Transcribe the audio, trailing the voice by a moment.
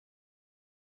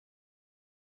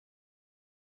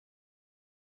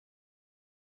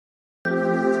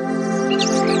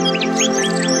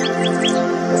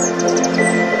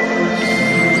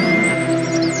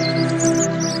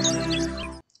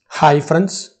Hi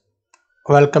friends,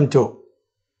 welcome to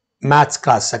Maths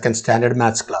class, second standard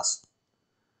Maths class.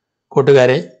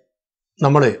 കൂട്ടുകാരെ,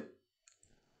 നമ്മൾ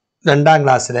രണ്ടാം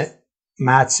ക്ലാസ്സിലെ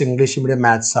മാത്സ് ഇംഗ്ലീഷ് മീഡിയം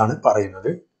മാത്സ് ആണ് പറയുന്നത്.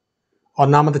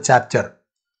 ഒന്നാമത്തെ ചാപ്റ്റർ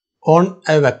ഓൺ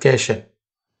എ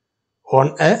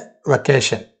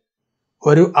വെക്കേഷൻ,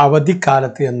 ഒരു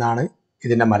അവധിക്കാലത്ത് എന്നാണ്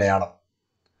ഇതിൻ്റെ മലയാളം.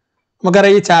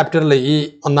 നമുക്കറിയാം, ഈ ചാപ്റ്ററിൽ ഈ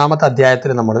ഒന്നാമത്തെ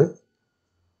അധ്യായത്തിൽ നമ്മൾ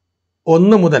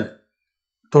 1 മുതൽ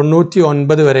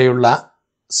 99 വരെയുള്ള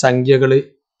സംഖ്യകൾ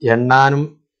എണ്ണാനും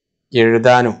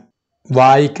എഴുതാനും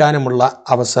വായിക്കാനുമുള്ള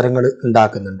അവസരങ്ങൾ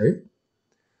ഉണ്ടാക്കുന്നുണ്ട്.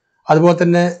 അതുപോലെ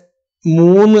തന്നെ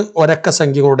 3 ഒരക്ക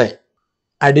സംഖ്യകളുടെ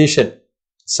അഡീഷൻ,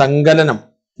 സങ്കലനം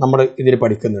നമ്മൾ ഇതിൽ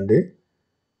പഠിക്കുന്നുണ്ട്.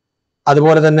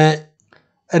 അതുപോലെ തന്നെ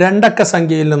 2 അക്ക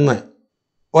സംഖ്യയിൽ നിന്ന്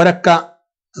ഒരക്ക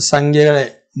സംഖ്യകളെ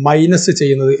മൈനസ്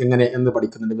ചെയ്യുന്നത് എങ്ങനെ എന്ന്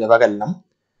പഠിക്കുന്നുണ്ട്, വ്യവകലനം.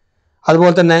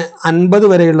 അതുപോലെ തന്നെ 50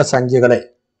 വരെയുള്ള സംഖ്യകളെ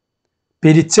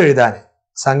പിരിച്ചെഴുതാൻ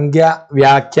സംഖ്യ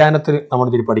വ്യാഖ്യാനത്തിൽ നമ്മൾ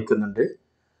ഇതിൽ പഠിക്കുന്നുണ്ട്.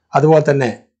 അതുപോലെ തന്നെ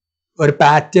ഒരു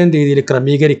പാറ്റേൺ രീതിയിൽ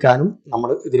ക്രമീകരിക്കാനും നമ്മൾ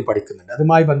ഇതിൽ പഠിക്കുന്നുണ്ട്.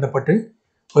 അതുമായി ബന്ധപ്പെട്ട്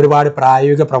ഒരുപാട്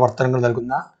പ്രായോഗിക പ്രവർത്തനങ്ങൾ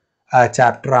നൽകുന്ന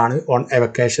ചാപ്റ്ററാണ് ഓൺ എ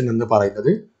വെക്കേഷൻ എന്ന്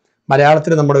പറയുന്നത്.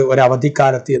 മലയാളത്തിൽ നമ്മൾ ഒരു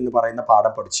അവധിക്കാലത്ത് എന്ന് പറയുന്ന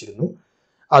പാഠം പഠിച്ചിരുന്നു.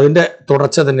 അതിൻ്റെ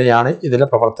തുടർച്ച തന്നെയാണ് ഇതിലെ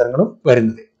പ്രവർത്തനങ്ങളും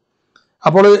വരുന്നത്.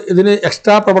 അപ്പോൾ ഇതിന്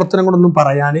എക്സ്ട്രാ പ്രവർത്തനങ്ങളൊന്നും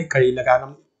പറയാൻ കഴിയില്ല,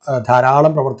 കാരണം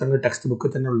ധാരാളം പ്രവർത്തനങ്ങൾ ടെക്സ്റ്റ്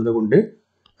ബുക്കിൽ തന്നെ ഉള്ളത് കൊണ്ട്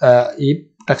ഈ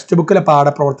ടെക്സ്റ്റ് ബുക്കിലെ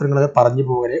പാഠപ്രവർത്തനങ്ങൾ പറഞ്ഞു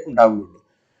പോകലേ ഉണ്ടാവുകയുള്ളൂ.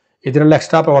 ഇതിനുള്ള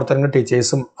എക്സ്ട്രാ പ്രവർത്തനങ്ങൾ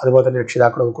ടീച്ചേഴ്സും അതുപോലെ തന്നെ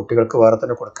രക്ഷിതാക്കളും കുട്ടികൾക്ക് വേറെ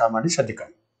തന്നെ കൊടുക്കാൻ വേണ്ടി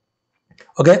ശ്രദ്ധിക്കണം.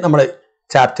 ഓക്കെ, നമ്മൾ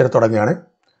ചാപ്റ്റർ തുടങ്ങുകയാണ്.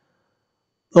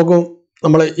 നോക്കൂ,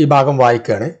 നമ്മൾ ഈ ഭാഗം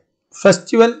വായിക്കുകയാണ്.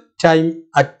 Festival time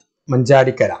at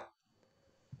Manjadikkara.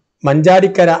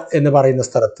 Manjadikkara എന്ന് പറയുന്ന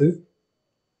സ്ഥലത്ത്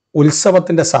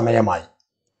ഉത്സവത്തിന്റെ സമയമായി.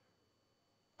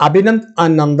 Abhinand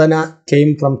and Nandana came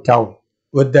from town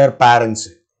with their parents.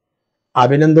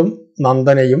 അഭിനന്ദും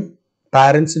നന്ദനയും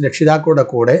parents രക്ഷിതാക്കളുടെ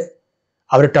കൂടെ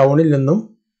അവർ ടൗണിൽ നിന്നും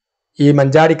ഈ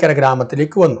മഞ്ചാടിക്കര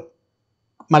ഗ്രാമത്തിലേക്ക് വന്നു.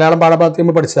 മലയാളം പാഠഭാഗത്ത്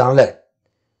നമ്മൾ പഠിച്ചതാണ് അല്ലേ.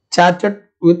 ചാറ്റഡ്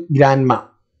വിത്ത് ഗ്രാൻഡ്മ.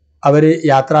 അവർ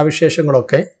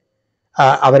യാത്രാവിശേഷങ്ങളൊക്കെ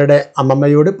അവരുടെ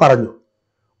അമ്മമ്മയോട് പറഞ്ഞു.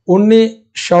 ഉണ്ണി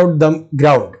ഷൗട്ട് ദം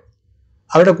ഗ്രൗണ്ട്.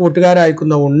 അവരുടെ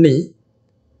കൂട്ടുകാരായിരിക്കുന്ന ഉണ്ണി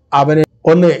അവനെ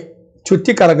ഒന്ന്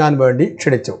ചുറ്റിക്കറങ്ങാൻ വേണ്ടി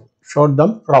ക്ഷണിച്ചു. ഷോട്ട്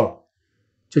ദം റൗണ്ട്,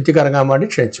 ചുറ്റിക്കറങ്ങാൻ വേണ്ടി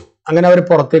ക്ഷണിച്ചു. അങ്ങനെ അവർ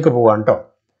പുറത്തേക്ക് പോവാൻ കേട്ടോ.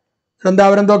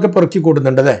 അവരെന്തൊക്കെ പെറുക്കി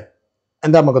കൂടുന്നുണ്ട് അല്ലേ,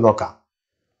 എന്താ നമുക്ക് നോക്കാം.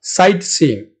 സൈറ്റ്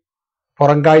സീയിങ്,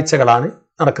 പുറംകാഴ്ചകളാണ്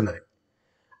നടക്കുന്നത്.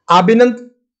 Abhinand,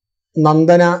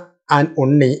 Nandana and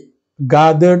Unni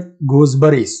gathered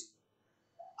gooseberries.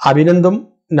 അഭിനന്ദും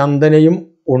നന്ദനയും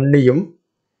ഉണ്ണിയും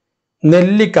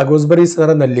നെല്ലിക്ക, ഗൂസ്ബെറീസ് എന്ന്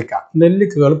പറയുന്ന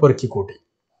നെല്ലിക്കകൾ പെറുക്കിക്കൂട്ടി.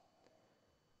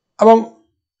 അപ്പം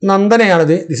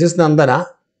നന്ദനയാണിത്. This is Nandana,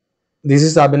 this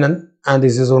is Abhinand and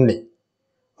this is Unni.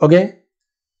 Okay,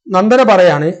 Nandana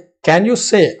പറയാണ്, can you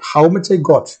say how much I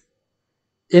got.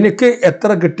 എനിക്ക് എത്ര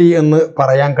കിട്ടി എന്ന്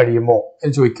പറയാൻ കഴിയുമോ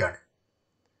എന്ന് ചോദിക്കുകയാണ്.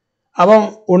 അപ്പം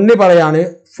ഉണ്ണി പറയാണ്,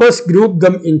 first group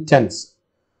them in tense.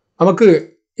 നമുക്ക്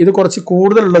ഇത് കുറച്ച്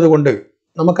കൂടുതലുള്ളത് കൊണ്ട്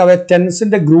നമുക്ക് അവയെ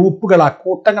ടെൻസിന്റെ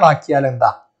കൂട്ടങ്ങളാക്കിയാൽ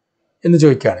എന്താ എന്ന്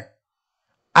ചോദിക്കുകയാണ്.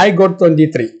 I got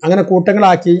 23. അങ്ങനെ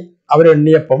കൂട്ടങ്ങളാക്കി അവർ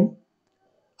എണ്ണിയപ്പം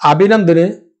അഭിനന്ദിന്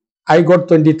ഐ ഗോട്ട്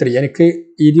 23, എനിക്ക്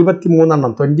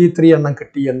 23 എണ്ണം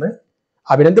കിട്ടിയെന്ന്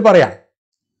അഭിനന്ദ് പറയാണ്.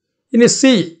 ഇനി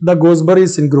C the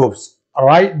gooseberries in groups,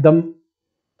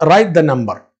 write the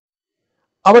number.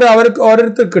 അവർക്ക്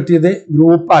ഓരോരുത്തർ കിട്ടിയത്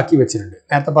ഗ്രൂപ്പാക്കി വെച്ചിട്ടുണ്ട്.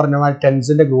 നേരത്തെ പറഞ്ഞ മാതിരി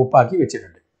ടെൻസിന്റെ ഗ്രൂപ്പാക്കി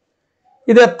വെച്ചിട്ടുണ്ട്.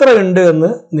 ഇത് എത്ര ഉണ്ട് എന്ന്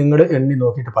നിങ്ങൾ എണ്ണി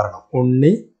നോക്കിയിട്ട് പറയണം.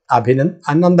 ഉണ്ണി,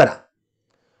 Abhinand, Nandana.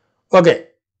 Okay,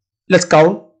 let's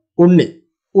count.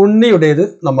 ഉണ്ണിയുടേത്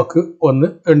നമുക്ക് ഒന്ന്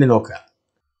എണ്ണി നോക്കുക.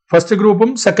 ഫസ്റ്റ് ഗ്രൂപ്പും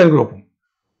സെക്കൻഡ് ഗ്രൂപ്പും,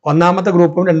 ഒന്നാമത്തെ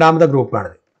ഗ്രൂപ്പും രണ്ടാമത്തെ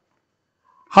ഗ്രൂപ്പുമാണിത്.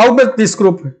 ഹൗ മച്ച് ദിസ്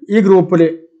ഗ്രൂപ്പ്, ഈ ഗ്രൂപ്പിൽ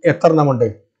എത്ര എണ്ണമുണ്ട്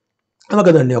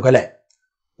നമുക്കത് എണ്ണി നോക്കാം അല്ലേ.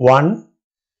 1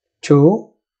 2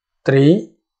 3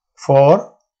 4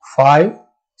 5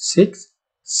 6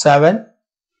 7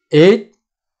 8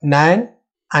 9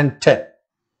 and 10.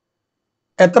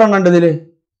 എത്ര എണ്ണം ഉണ്ട് ഇതിൽ?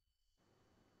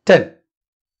 10.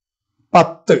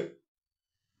 10.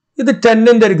 ഇത്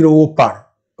 10ന്റെ ഒരു ഗ്രൂപ്പാണ്,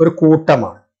 ഒരു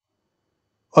കൂട്ടമാണ്.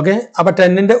 ഓക്കെ, അപ്പൊ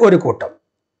 10ന്റെ ഒരു കൂട്ടം.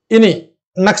 ഇനി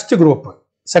നെക്സ്റ്റ് ഗ്രൂപ്പ്,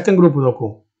 സെക്കൻഡ് ഗ്രൂപ്പ് നോക്കൂ.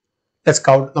 ലെറ്റ്സ്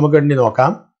കൗണ്ട്, നമുക്ക് എണ്ണി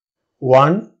നോക്കാം.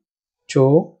 1 2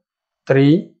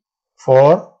 3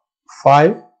 4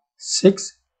 5 6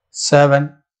 7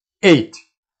 8.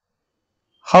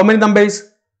 How many numbers?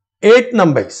 8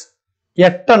 നമ്പേഴ്സ്.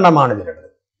 8 എണ്ണമാണ് ഇതിലുള്ളത്.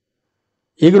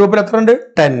 ഈ ഗ്രൂപ്പിൽ എത്ര ഉണ്ട്?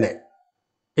 10.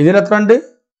 ഇതിലെത്ര ഉണ്ട്?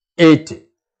 8.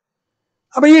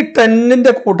 അപ്പൊ ഈ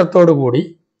 10ന്റെ കൂട്ടത്തോടു കൂടി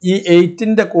ഈ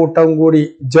 8ന്റെ കൂട്ടവും കൂടി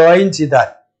ജോയിൻ ചെയ്താൽ,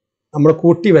 നമ്മൾ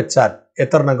കൂട്ടി വെച്ചാൽ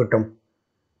എത്ര എണ്ണം കിട്ടും?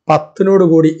 10നോട്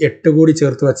കൂടി 8 കൂടി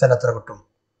ചേർത്ത് വെച്ചാൽ എത്ര കിട്ടും?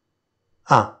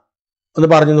 ഒന്ന്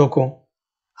പറഞ്ഞു നോക്കൂ.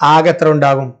 ആകെ എത്ര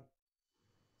ഉണ്ടാകും?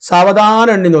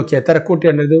 സാവധാനം എണ്ണി നോക്കിയാൽ തിരക്കൂട്ടി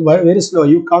എണ്ണ. ഇത് very slow,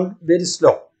 U count very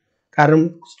slow. കാരണം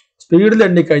സ്പീഡിൽ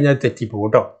എണ്ണിക്കഴിഞ്ഞാൽ തെറ്റിപ്പോകും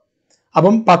കേട്ടോ.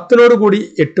 അപ്പം 10നോട് കൂടി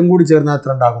 8ഉം കൂടി ചേർന്നാൽ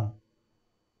എത്ര ഉണ്ടാകും?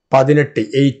 18.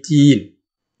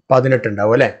 18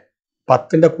 ഉണ്ടാവും അല്ലെ.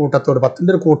 10ന്റെ കൂട്ടത്തോട്,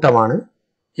 10ന്റെ ഒരു കൂട്ടമാണ്.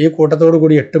 ഈ കൂട്ടത്തോട്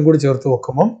കൂടി 8ഉം കൂടി ചേർത്ത്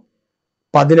വെക്കുമ്പം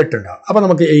 18 ഉണ്ടാവും. അപ്പൊ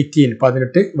നമുക്ക്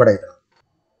 18 ഇവിടെ എഴുതണം.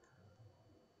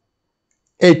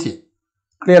 18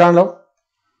 ക്ലിയർ ആണല്ലോ.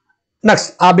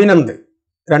 നെക്സ്റ്റ് അഭിനന്ദ്.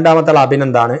 രണ്ടാമത്തെ ആൾ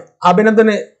അഭിനന്ദാണ്.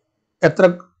 അഭിനന്ദന് എത്ര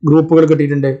ഗ്രൂപ്പുകൾ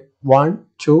കിട്ടിയിട്ടുണ്ട്? 1,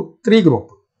 2, 3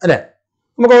 ഗ്രൂപ്പ് അല്ലെ.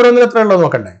 നമുക്ക് ഓരോന്നിനും എത്ര ഉള്ളത്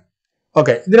നോക്കണ്ടേ?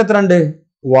 ഓക്കെ, ഇതിന് എത്ര ഉണ്ട്?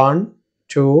 1,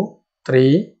 2,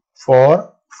 3, 4,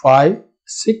 5,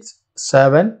 6,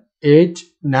 7, 8,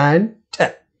 9,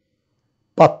 10.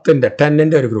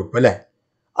 10ന്റെ ഒരു ഗ്രൂപ്പ് അല്ലെ.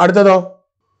 അടുത്തതോ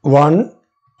 1,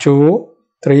 2,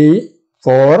 3,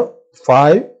 4,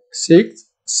 5, 6,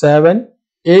 7,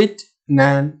 8,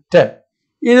 9, 10.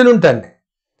 ഇതിലും 10.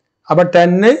 അപ്പൊ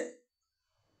 10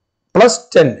 പ്ലസ്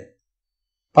 10,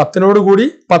 10നോട് കൂടി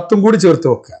 10ഉം കൂടി ചേർത്ത്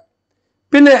വെക്കുക.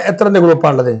 പിന്നെ എത്രന്റെ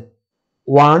ഗ്രൂപ്പാണുള്ളത്?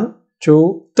 1, 2,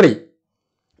 3.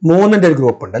 3ന്റെ ഒരു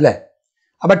ഗ്രൂപ്പ് ഉണ്ട് അല്ലെ.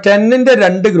 അപ്പൊ 10ന്റെ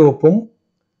 2 ഗ്രൂപ്പും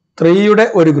 3യുടെ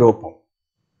ഒരു ഗ്രൂപ്പും.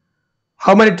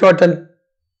 How many total?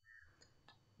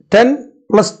 10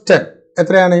 പ്ലസ് 10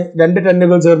 എത്രയാണ്? 2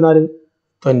 10കൾ ചേർന്നാൽ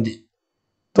 20.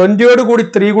 20യോട് കൂടി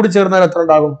 3 കൂടി ചേർന്നാൽ എത്ര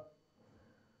ഉണ്ടാകും?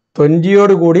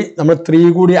 20യോട് കൂടി നമ്മൾ 3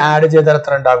 കൂടി ആഡ് ചെയ്താൽ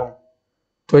എത്ര ഉണ്ടാകും?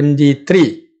 23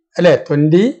 അല്ലെ.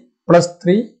 20 പ്ലസ്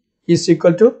 3 ഈസ്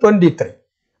ഈക്വൽ ടു 23.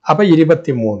 അപ്പൊ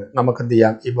 23. നമുക്ക് എന്ത്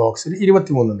ചെയ്യാം? ഈ ബോക്സിൽ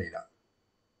 23 എഴുതാം.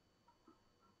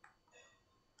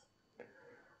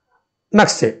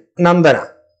 നെക്സ്റ്റ് നന്ദന.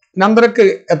 നന്ദനക്ക്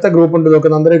എത്ര ഗ്രൂപ്പ് ഉണ്ട് നോക്ക്.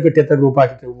 നന്ദനക്ക് കിട്ടിയ എത്ര ഗ്രൂപ്പ്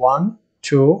ആക്കിയിട്ട്? 1,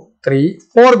 2, 3,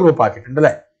 4 ഗ്രൂപ്പ് ആക്കിയിട്ടുണ്ട്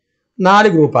അല്ലെ.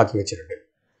 4 ഗ്രൂപ്പ് ആക്കി വെച്ചിട്ടുണ്ട്.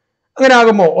 അങ്ങനെ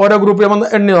ആകുമ്പോൾ ഓരോ ഗ്രൂപ്പിൽ നമ്മൾ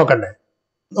എണ്ണി നോക്കണ്ടേ?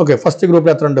 ഓക്കെ, ഫസ്റ്റ്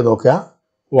ഗ്രൂപ്പിൽ എത്ര ഉണ്ട് നോക്കുക.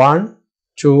 1,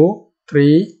 2,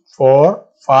 3, 4,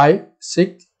 5,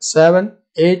 6, 7,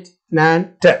 8, 9,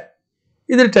 10.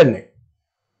 ഇതിൽ 10.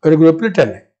 ഒരു ഗ്രൂപ്പിൽ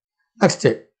 10.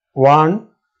 നെക്സ്റ്റ് 1,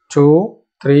 2,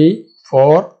 3,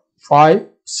 4, 5,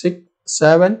 6,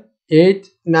 7, 8,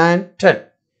 9, 10.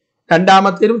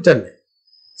 രണ്ടാമത്തേലും 10.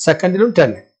 സെക്കൻഡിലും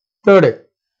 10. തേർഡ്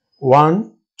 1,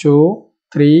 2,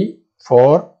 3,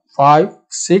 4, 5,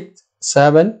 6,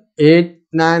 7, 8,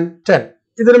 9, 10.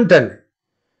 ഇതിലും 10.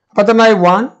 അപ്പൊ എത്രയായി?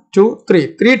 1, 2, 3.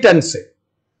 3 10s.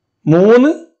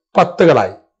 3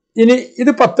 10കളായി. ഇനി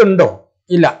ഇത് 10 ഉണ്ടോ?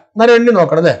 ഇല്ല. എന്നാലും എണ്ണി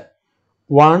നോക്കണം അല്ലേ.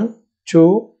 1, 2,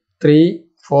 3,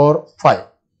 4, 5.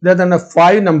 ഇതേ തന്നെ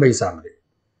 5 നമ്പേഴ്സ് ആണ്.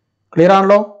 ക്ലിയർ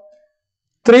ആണല്ലോ.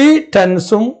 3 10s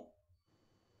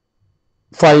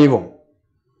 5ഉം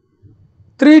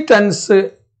 3 10s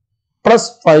പ്ലസ്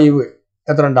 5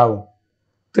 എത്ര ഉണ്ടാവും?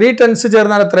 3 10s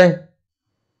ചേർന്നാൽ എത്ര?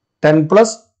 10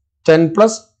 പ്ലസ് 10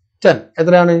 പ്ലസ് 10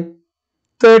 എത്രയാണ്?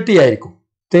 30 ആയിരിക്കും.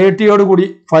 30യോട് കൂടി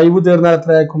 5 ചേർന്നാൽ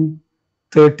എത്ര ആയിരിക്കും?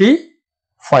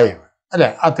 35 അല്ലെ.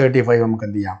 ആ 35 നമുക്ക്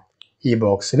എന്ത് ചെയ്യാം? ഈ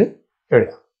ബോക്സിൽ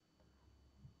എഴുതാം.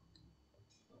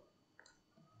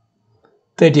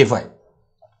 35.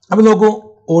 അപ്പൊ നോക്കൂ,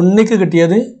 ഉണ്ണിക്ക്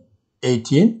കിട്ടിയത്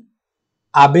 18,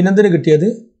 അഭിനന്ദന് കിട്ടിയത്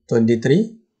 23,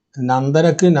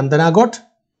 നന്ദന ഗോട്ട്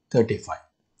 35.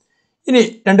 ഇനി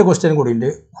 2 ക്വസ്റ്റ്യൻ കൂടി ഉണ്ട്.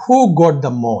 Who got the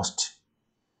most?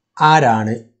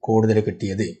 ആരാണ് കൂടുതൽ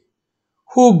കിട്ടിയത്?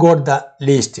 Who got the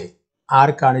least?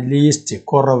 ആർക്കാണ് ലീസ്റ്റ്?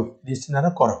 കുറവ്. ലീസ്റ്റ് എന്ന്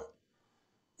പറഞ്ഞാൽ കുറവ്.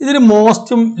 ഇതിൽ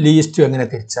മോസ്റ്റും ലീസ്റ്റും എങ്ങനെ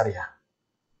തിരിച്ചറിയാം?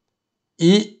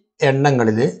 ഈ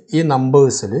എണ്ണങ്ങളിൽ, ഈ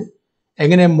നമ്പേഴ്സിൽ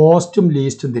എങ്ങനെ മോസ്റ്റും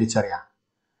ലീസ്റ്റും തിരിച്ചറിയാം?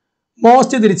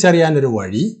 മോസ്റ്റ് തിരിച്ചറിയാൻ ഒരു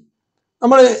വഴി,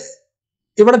 നമ്മൾ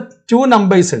ഇവിടെ 2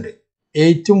 നമ്പേഴ്സ് ഉണ്ട്.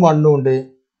 8ഉം 1ഉം ഉണ്ട്,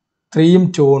 3ഉം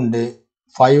 2 ഉണ്ട്,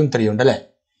 5ഉം 3 ഉണ്ട് അല്ലെ.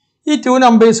 ഈ 2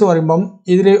 നമ്പേഴ്സ് പറയുമ്പം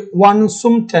ഇതിൽ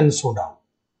 1സും 10സും ഉണ്ടാവും.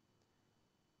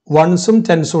 1സും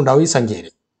 10സും ഉണ്ടാവും ഈ സംഖ്യയിൽ.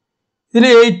 ഇതിൽ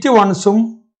 8 1സും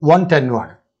 1 10ഉം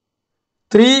ആണ്.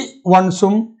 3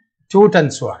 1സും 2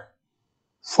 10സും ആണ്.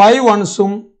 5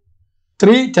 1സും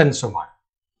 3 10സും ആണ്.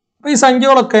 അപ്പൊ ഈ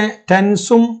സംഖ്യകളൊക്കെ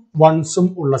 10സും 1സും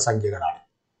ഉള്ള സംഖ്യകളാണ്.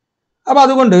 അപ്പൊ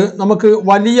അതുകൊണ്ട് നമുക്ക്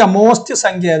വലിയ മോസ്റ്റ്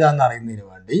സംഖ്യ ഏതാണെന്ന് അറിയുന്നതിന്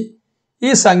വേണ്ടി ഈ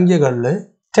സംഖ്യകളിൽ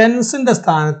 10സിന്റെ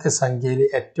സ്ഥാനത്തെ സംഖ്യയിൽ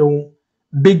ഏറ്റവും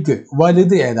ബിഗ്,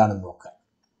 വലുത് ഏതാണെന്ന് നോക്കുക.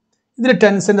 ഇതിൽ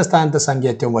 10സിന്റെ സ്ഥാനത്തെ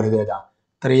സംഖ്യ ഏറ്റവും വലുത് ഏതാ?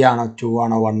 3 ആണോ 2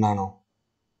 ആണോ 1 ആണോ?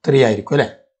 3 ആയിരിക്കും അല്ലെ.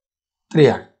 3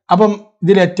 ആണ്. അപ്പം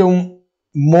ഇതിൽ ഏറ്റവും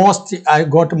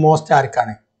മോസ്റ്റ്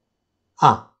ആർക്കാണ്?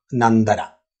 നന്ദന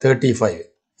 35.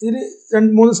 ഇതിൽ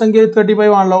 2-3 സംഖ്യ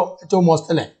 35 ആണല്ലോ ഏറ്റവും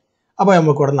മോസ്റ്റ് അല്ലെ. അപ്പൊ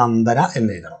നമുക്ക് ഇവിടെ നന്ദന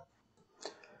എന്ന് എഴുതണം.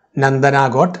 Nandana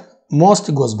got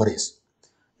most ഗോസ്ബറീസ്.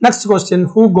 Next question,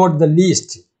 who got the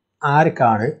least?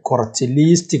 ആർക്കാണ് കുറച്ച്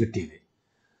ലീസ്റ്റ് കിട്ടിയത്?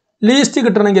 ലീസ്റ്റ്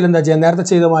കിട്ടണമെങ്കിൽ എന്താ ചെയ്യുക? നേരത്തെ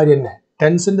ചെയ്ത മാതിരി തന്നെ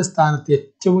ടെൻസിന്റെ സ്ഥാനത്ത്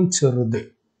ഏറ്റവും ചെറുത്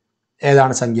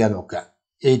ഏതാണ് സംഖ്യ നോക്കുക.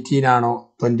 18 ആണോ,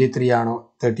 23 ആണോ,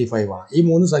 35 ആണോ? ഈ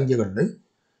മൂന്ന് സംഖ്യകളിൽ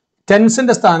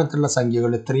ടെൻസിന്റെ സ്ഥാനത്തുള്ള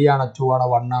സംഖ്യകൾ 3 ആണോ, 2 ആണോ,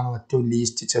 1 ആണോ? ഏറ്റവും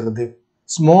ലീസ്റ്റ് ചെറുത്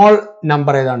സ്മോൾ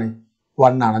നമ്പർ ഏതാണ്?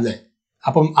 1 ആണല്ലേ.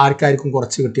 അപ്പം ആർക്കായിരിക്കും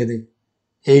കുറച്ച് കിട്ടിയത്?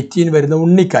 18 വരുന്ന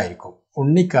ഉണ്ണിക്കായിരിക്കും.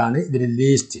 ഉണ്ണിക്കാണ് ഇതിൽ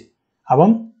ലീസ്റ്റ്.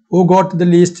 അപ്പം ഹു ഗോട്ട് ദ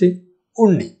ലീസ്റ്റ്?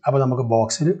 ഉണ്ണി. അപ്പം നമുക്ക്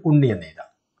ബോക്സിൽ ഉണ്ണി എന്ന് എഴുതാം.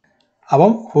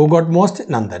 അപ്പം who got most?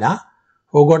 Nandana.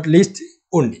 Who got least?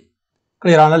 Unni.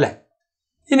 Clear ആണല്ലേ.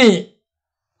 ഇനി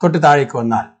തൊട്ട് താഴേക്ക്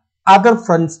വന്നാൽ അതർ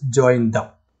ഫ്രണ്ട്സ് ജോയിൻ ദം.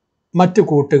 മറ്റു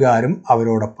കൂട്ടുകാരും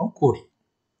അവരോടൊപ്പം കൂടി.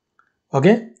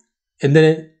 ഓക്കെ,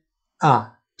 എന്തിന്?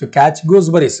 ടു ക്യാച്ച്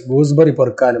ഗൂസ്ബെറീസ്, ഗൂസ്ബെറി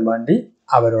പൊറുക്കാനും വേണ്ടി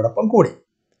അവരോടൊപ്പം കൂടി.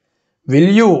 Will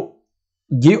you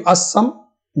give us some?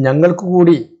 ഞങ്ങൾക്ക്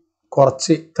കൂടി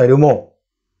കുറച്ച് തരുമോ?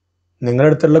 നിങ്ങളുടെ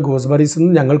അടുത്തുള്ള ഗൂസ്ബെറീസ്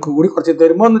നിന്ന് ഞങ്ങൾക്ക് കൂടി കുറച്ച്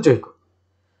തരുമോ എന്ന് ചോദിക്കും.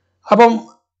 അപ്പം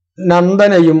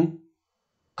നന്ദനയും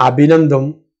അഭിനന്ദും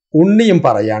ഉണ്ണിയും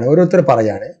പറയാണ്, ഓരോരുത്തർ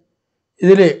പറയാണ്.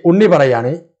 ഇതിൽ ഉണ്ണി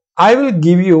പറയാണ്, I will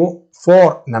give you 4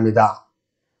 Namitha.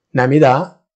 Namitha,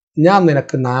 ഞാൻ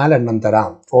നിനക്ക് 4 എണ്ണം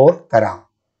തരാം. 4 തരാം.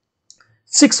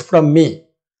 6 ഫ്രം മീ.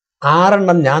 6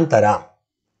 എണ്ണം ഞാൻ തരാം.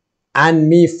 And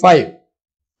me 5.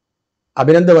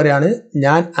 അഭിനന്ദ് പറയാണ്,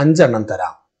 ഞാൻ 5 എണ്ണം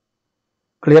തരാം.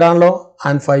 ക്ലിയർ ആണല്ലോ.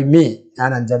 ആൻഡ് 5 മീ, ഞാൻ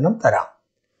 5 എണ്ണം തരാം.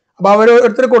 അപ്പൊ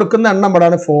ഓരോരുത്തർ കൊടുക്കുന്ന എണ്ണം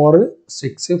പെടാണ് 4,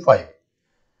 6, 5.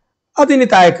 അതിനി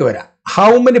താഴേക്ക് വരാം.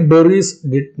 How many berries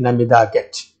did Namitha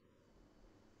get?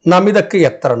 നമിതക്ക്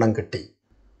എത്ര എണ്ണം കിട്ടി?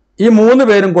 ഈ 3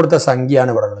 പേരും കൊടുത്ത സംഖ്യയാണ്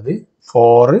ഇവിടെ ഉള്ളത്.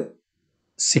 4,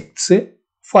 6,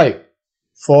 5.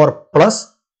 4 പ്ലസ്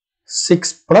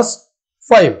 6 പ്ലസ്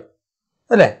 5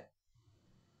 അല്ലേ?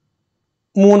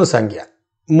 3 സംഖ്യ.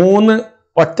 3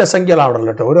 ഒറ്റ സംഖ്യകളാണ് അവിടെ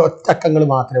ഉള്ളത് കേട്ടോ. ഒരു ഒറ്റ അക്കങ്ങൾ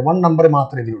മാത്രമേ, 1 നമ്പർ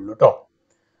മാത്രമേ ഇതിലുള്ളൂ കേട്ടോ.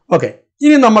 ഓക്കെ,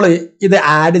 ഇനി നമ്മൾ ഇത്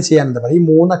ആഡ് ചെയ്യാൻ എന്താ പറയുക? ഈ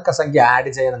 3 അക്ക സംഖ്യ ആഡ്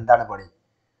ചെയ്യാൻ എന്താണ് പണി?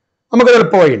 നമുക്കൊരു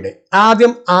എളുപ്പ വഴിയുണ്ട്.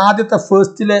 ആദ്യത്തെ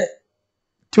ഫസ്റ്റിലെ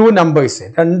 2 നമ്പേഴ്സ്,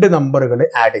 2 നമ്പറുകൾ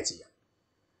ആഡ് ചെയ്യാം.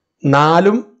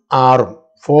 4ഉം 6ഉം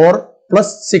 4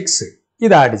 പ്ലസ് 6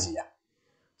 ഇത് ആഡ് ചെയ്യാം.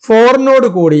 4നോട്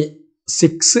കൂടി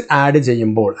 6 ആഡ്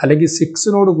ചെയ്യുമ്പോൾ, അല്ലെങ്കിൽ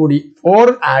 6നോട് കൂടി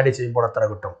 4 ആഡ് ചെയ്യുമ്പോൾ എത്ര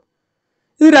കിട്ടും?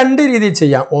 ഇത് 2 രീതിയിൽ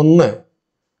ചെയ്യാം. ഒന്ന്,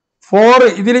 4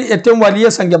 ഇതിൽ ഏറ്റവും വലിയ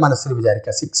സംഖ്യ മനസ്സിൽ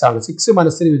വിചാരിക്കുക. 6 ആണ്. 6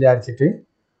 മനസ്സിൽ വിചാരിച്ചിട്ട്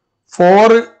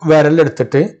 4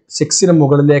 വിരലെടുത്തിട്ട് 6ന്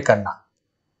മുകളിലേക്ക് എണ്ണ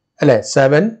അല്ലെ.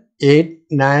 7, 8,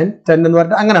 9, 10 എന്ന്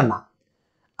പറഞ്ഞിട്ട് അങ്ങനെ എണ്ണ.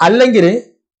 അല്ലെങ്കിൽ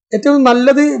ഏറ്റവും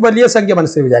നല്ലത് വലിയ സംഖ്യ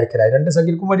മനസ്സിൽ വിചാരിക്കല. 2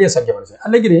 സംഖ്യക്കും വലിയ സംഖ്യ മനസ്സിൽ.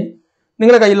 അല്ലെങ്കിൽ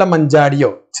നിങ്ങളുടെ കയ്യിലുള്ള മഞ്ചാടിയോ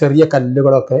ചെറിയ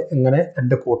കല്ലുകളൊക്കെ ഇങ്ങനെ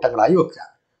 2 കൂട്ടങ്ങളായി വെക്കുക.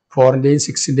 4ന്റെയും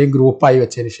 6ന്റെയും ഗ്രൂപ്പായി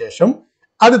വെച്ചതിന് ശേഷം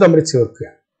അത് തമ്മിൽ ചേർക്കുക.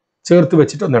 ചേർത്ത്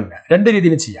വെച്ചിട്ട് ഒന്നുണ്ട്. 2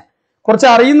 രീതിയിൽ ചെയ്യാം. കുറച്ച്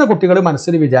അറിയുന്ന കുട്ടികൾ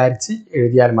മനസ്സിൽ വിചാരിച്ച്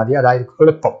എഴുതിയാൽ മതി, അതായിരിക്കും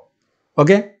എളുപ്പം.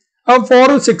 ഓക്കെ, അപ്പം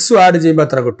 4ഉം 6ഉം ആഡ് ചെയ്യുമ്പോൾ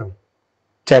എത്ര കിട്ടും?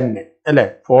 10 അല്ലെ.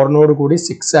 4നോട് കൂടി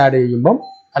 6 ആഡ് ചെയ്യുമ്പം,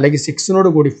 അല്ലെങ്കിൽ 6നോട്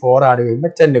കൂടി 4 ആഡ്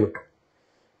ചെയ്യുമ്പോൾ 10 കിട്ടും.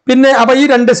 പിന്നെ അപ്പൊ ഈ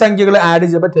 2 സംഖ്യകൾ ആഡ്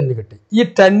ചെയ്യുമ്പോൾ 10 കിട്ടി. ഈ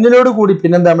 10നോട് കൂടി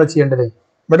പിന്നെന്താ നമ്മൾ ചെയ്യേണ്ടത്?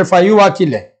 ഇവിടെ 5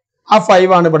 ബാക്കിയില്ലേ? ആ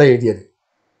 5 ആണ് ഇവിടെ എഴുതിയത്.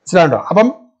 മനസ്സിലാണ്ടോ? അപ്പം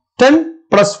 10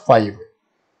 പ്ലസ് 5.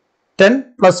 10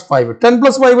 പ്ലസ് 5. 10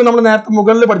 പ്ലസ് 5 നമ്മൾ നേരത്തെ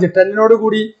മുകളിൽ പഠിച്ചു. 10നോട്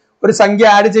കൂടി ഒരു സംഖ്യ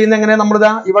ആഡ് ചെയ്യുന്ന എങ്ങനെ?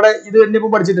 നമ്മളിതാ ഇവിടെ ഇത്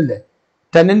തന്നെയിപ്പോൾ പഠിച്ചിട്ടില്ലേ?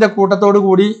 10ന്റെ കൂട്ടത്തോട്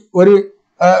കൂടി ഒരു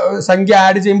സംഖ്യ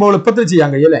ആഡ് ചെയ്യുമ്പോൾ എളുപ്പത്തിൽ ചെയ്യാൻ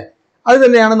കഴിയും അല്ലേ? അത്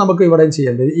തന്നെയാണ് നമുക്ക് ഇവിടെ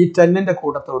ചെയ്യേണ്ടത്. ഈ 10ന്റെ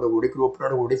കൂട്ടത്തോട് കൂടി,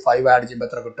 ഗ്രൂപ്പിനോട് കൂടി 5 ആഡ് ചെയ്യുമ്പോൾ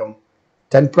എത്ര കിട്ടും?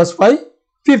 10 പ്ലസ് 5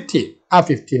 15. ആ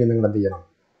 15 നിങ്ങൾ എന്ത് ചെയ്യണം?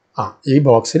 ഈ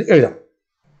ബോക്സിൽ എഴുതണം.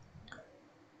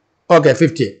 ഓക്കെ,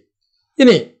 15.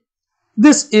 ഇനി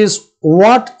this is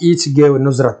what each gave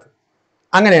Nusrat.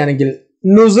 അങ്ങനെയാണെങ്കിൽ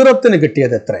നുസ്രത്തിന്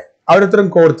കിട്ടിയത് എത്ര? ഓരോരുത്തരും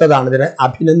കൊടുത്തതാണ്. ഇതിന്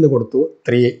അഭിനന്ദ് കൊടുത്തു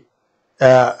 3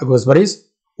 ഗൂസ്ബെറീസ്,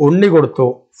 ഉണ്ണി കൊടുത്തു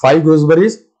 5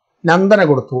 ഗൂസ്ബെറീസ്, നന്ദന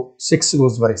കൊടുത്തു 6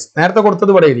 ഗൂസ്ബെറീസ്. നേരത്തെ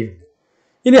കൊടുത്തത് ഇവിടെ എഴുതിയിട്ടുണ്ട്.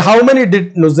 ഇനി how many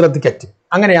did Nusrat get?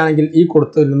 അങ്ങനെയാണെങ്കിൽ ഈ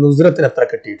കൊടുത്തതിൽ നുസ്രത്തിന് എത്ര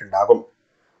കിട്ടിയിട്ടുണ്ടാകും?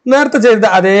 നേരത്തെ ചെയ്ത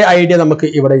അതേ ഐഡിയ നമുക്ക്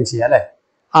ഇവിടെയും ചെയ്യാം അല്ലെ.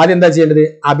 ആദ്യം എന്താ ചെയ്യേണ്ടത്?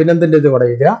 അഭിനന്ദന്റെ ഇത് ഇവിടെ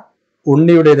എഴുതുക,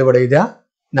 ഉണ്ണിയുടെ ഇവിടെ എഴുതുക,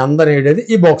 നന്ദനയുടേത്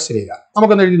ഈ ബോക്സിൽ എഴുതുക.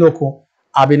 നമുക്കൊന്ന് എഴുതി നോക്കൂ.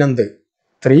 അഭിനന്ദ്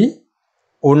 3,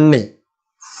 ഉണ്ണി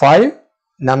 5,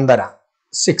 നന്ദന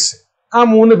 6. ആ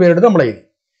 3 പേരുടെ നമ്മൾ എഴുതി.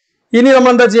 ഇനി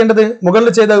നമ്മൾ എന്താ ചെയ്യേണ്ടത്? മുകളിൽ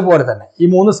ചെയ്തതുപോലെ തന്നെ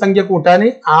ഈ 3 സംഖ്യ കൂട്ടാൻ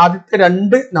ആദ്യത്തെ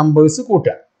 2 നമ്പേഴ്സ്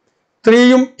കൂട്ടുക.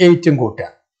 3ഉം 8ഉം കൂട്ടുക.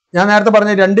 ഞാൻ നേരത്തെ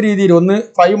പറഞ്ഞ 2 രീതിയിൽ. ഒന്ന്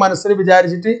 5 മനസ്സിൽ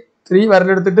വിചാരിച്ചിട്ട് 3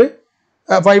 വിരലെടുത്തിട്ട്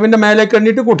 5ന്റെ മേലേക്ക്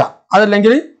എണ്ണിയിട്ട് കൂട്ടാം.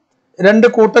 അതല്ലെങ്കിൽ 2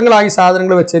 കൂട്ടങ്ങളായി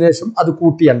സാധനങ്ങൾ വെച്ചതിന് ശേഷം അത്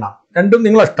കൂട്ടി എണ്ണാം. രണ്ടും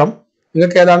നിങ്ങളെ ഇഷ്ടം,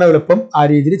 നിങ്ങൾക്ക് ഏതാണ് എളുപ്പം ആ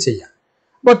രീതിയിൽ ചെയ്യാം.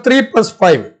 അപ്പോൾ 3 പ്ലസ്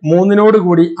 5, 3നോട്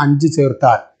കൂടി 5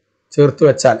 ചേർത്ത്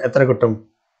വെച്ചാൽ എത്ര കിട്ടും?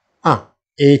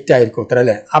 8 ആയിരിക്കും ഉത്തരം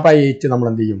അല്ലേ. അപ്പൊ 8 നമ്മൾ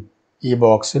എന്ത് ചെയ്യും? ഈ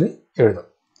ബോക്സിൽ എഴുതും.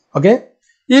 ഓക്കെ,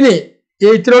 ഇനി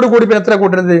 8നോട് കൂടി പിന്നെ എത്ര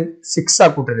കൂട്ടരുത്? 6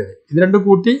 കൂട്ടരുത്. ഇത് 2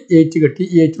 കൂട്ടി 8 കിട്ടി.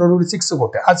 ഈ 8നോട് കൂടി 6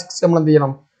 കൂട്ടുക. ആ 6 നമ്മൾ എന്ത്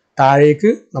ചെയ്യണം? താഴേക്ക്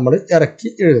നമ്മൾ ഇറക്കി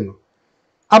എഴുതുന്നു.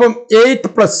 അപ്പം 8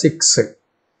 + 6,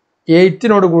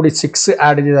 8നോട് കൂടി 6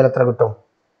 ആഡ് ചെയ്താൽ എത്ര കിട്ടും?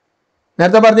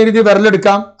 നേരത്തെ പറഞ്ഞ രീതി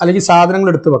വിരലെടുക്കാം, അല്ലെങ്കിൽ സാധനങ്ങൾ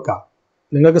എടുത്ത് വെക്കാം,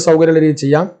 നിങ്ങൾക്ക് സൗകര്യമുള്ള രീതി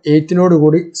ചെയ്യാം. 8നോട്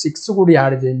കൂടി 6 കൂടി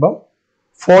ആഡ് ചെയ്യുമ്പോൾ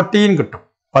 14 കിട്ടും.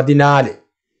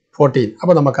 14.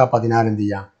 അപ്പോൾ നമുക്ക് ആ 14 എന്ത്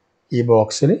ചെയ്യാം? ഈ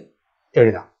ബോക്സിൽ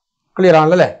എഴുതാം. ക്ലിയർ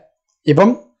ആണല്ലോ അല്ലേ? ഇപ്പം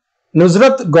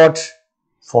Nusrat got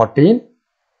 14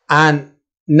 and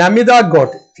Namitha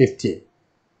got 15.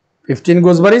 15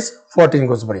 gooseberries, 14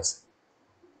 gooseberries.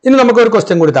 ഇനി നമുക്കൊരു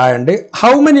ക്വസ്റ്റ്യൻ കൂടി താഴെയുണ്ട്.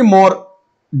 How many more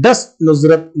does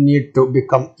Nusrat need to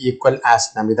become equal as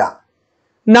Namitha?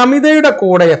 നമിതയുടെ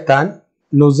കൂടെ എത്താൻ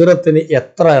നുസ്രത്തിന്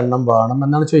എത്ര എണ്ണം വേണം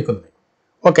എന്നാണ് ചോദിക്കുന്നത്.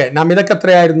 ഓക്കെ, നമിതക്ക്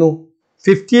എത്രയായിരുന്നു?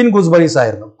 15 gooseberries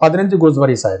ആയിരുന്നു, 15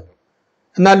 gooseberries ആയിരുന്നു.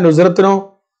 എന്നാൽ നുസ്രത്തിനോ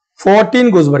 14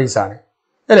 gooseberries ആണ്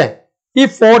അല്ലേ? ഈ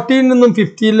 14 നിന്നും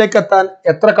 15ലേക്ക് എത്താൻ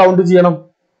എത്ര കൗണ്ട് ചെയ്യണം?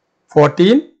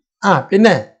 14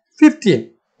 പിന്നെ 15,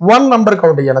 1 നമ്പർ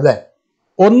കൗണ്ട് ചെയ്യണം അല്ലേ?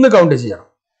 1 കൗണ്ട് ചെയ്യണം.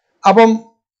 അപ്പം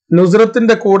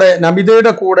നുസ്രത്തിന്റെ കൂടെ,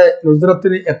 നമിതയുടെ കൂടെ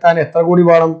നുസ്രത്തിന് എത്താൻ എത്ര കൂടി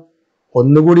വേണം?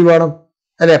 1 കൂടി വേണം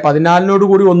അല്ലെ? 14നോട്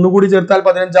കൂടി 1 കൂടി ചേർത്താൽ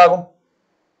 15 ആകും.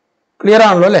 ക്ലിയർ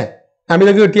ആണല്ലോ അല്ലെ?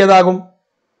 നമിതക്ക് കിട്ടിയതാകും.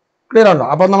 ക്ലിയർ ആണല്ലോ?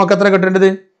 അപ്പൊ നമുക്ക് എത്ര കിട്ടേണ്ടത്?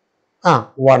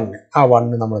 1. ആ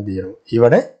 1 നമ്മൾ എന്ത് ചെയ്യണം?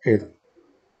 ഇവിടെ എഴുതും.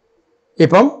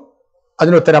 ഇപ്പം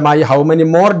അതിനുത്തരമായി how many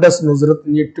more does Nusrat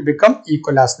need to become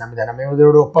equal as Namitha?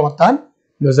 നമിതയോട് ഒപ്പം എത്താൻ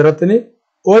നുസ്രത്തിന്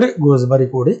 1 ഗൂസ്ബറി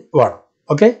കൂടി വേണം.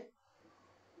 ഓക്കെ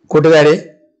കൂട്ടുകാരെ,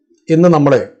 ഇന്ന്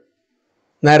നമ്മൾ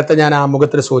നേരത്തെ ഞാൻ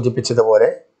ആമുഖത്തിൽ സൂചിപ്പിച്ചതുപോലെ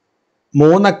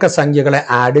 3 അക്ക സംഖ്യകളെ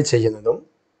ആഡ് ചെയ്യുന്നതും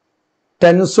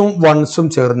 10സും 1സും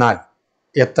ചേർന്നാൽ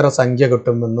എത്ര സംഖ്യ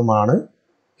കിട്ടുമെന്നുമാണ്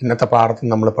ഇന്നത്തെ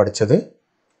പാഠത്തിൽ നമ്മൾ പഠിച്ചത്.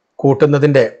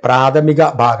 കൂട്ടുന്നതിൻ്റെ പ്രാഥമിക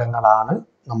ഭാഗങ്ങളാണ്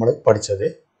നമ്മൾ പഠിച്ചത്.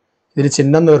 ഇതിൽ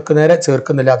ചിഹ്നം നേർക്കുനേരെ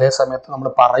ചേർക്കുന്നില്ല, അതേ സമയത്ത് നമ്മൾ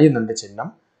പറയുന്നുണ്ട് ചിഹ്നം,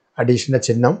 അഡീഷൻ്റെ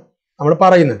ചിഹ്നം നമ്മൾ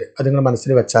പറയുന്നുണ്ട്. അത് നിങ്ങൾ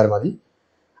മനസ്സിൽ വെച്ചാൽ മതി.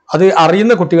 അത്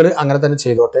അറിയുന്ന കുട്ടികൾ അങ്ങനെ തന്നെ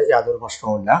ചെയ്തോട്ടെ, യാതൊരു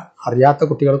പ്രശ്നവുമില്ല. അറിയാത്ത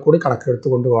കുട്ടികൾ കൂടി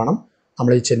കണക്കെടുത്തുകൊണ്ട് വേണം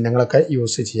നമ്മൾ ഈ ചിഹ്നങ്ങളൊക്കെ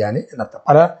യൂസ് ചെയ്യാൻ എന്നർത്ഥം.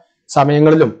 പല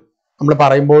സമയങ്ങളിലും നമ്മൾ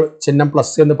പറയുമ്പോൾ ചിഹ്നം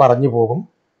പ്ലസ് എന്ന് പറഞ്ഞു പോകും.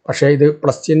 പക്ഷേ ഇത്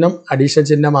പ്ലസ് ചിഹ്നം അഡീഷൻ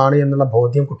ചിഹ്നമാണ് എന്നുള്ള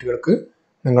ബോധ്യം കുട്ടികൾക്ക്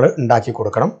നിങ്ങൾ ഉണ്ടാക്കി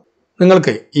കൊടുക്കണം.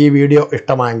 നിങ്ങൾക്ക് ഈ വീഡിയോ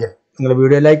ഇഷ്ടമായെങ്കിൽ നിങ്ങൾ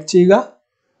വീഡിയോ ലൈക്ക് ചെയ്യുക,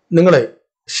 നിങ്ങൾ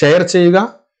ഷെയർ ചെയ്യുക,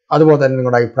 അതുപോലെ തന്നെ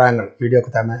നിങ്ങളുടെ അഭിപ്രായങ്ങൾ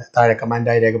വീഡിയോക്ക് താഴെ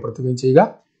കമൻ്റായി രേഖപ്പെടുത്തുകയും ചെയ്യുക.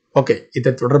 ഓക്കെ, ഇത്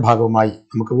തുടർ ഭാഗവുമായി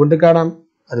നമുക്ക് വീണ്ടും കാണാം.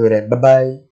 അതുവരെ ബൈ.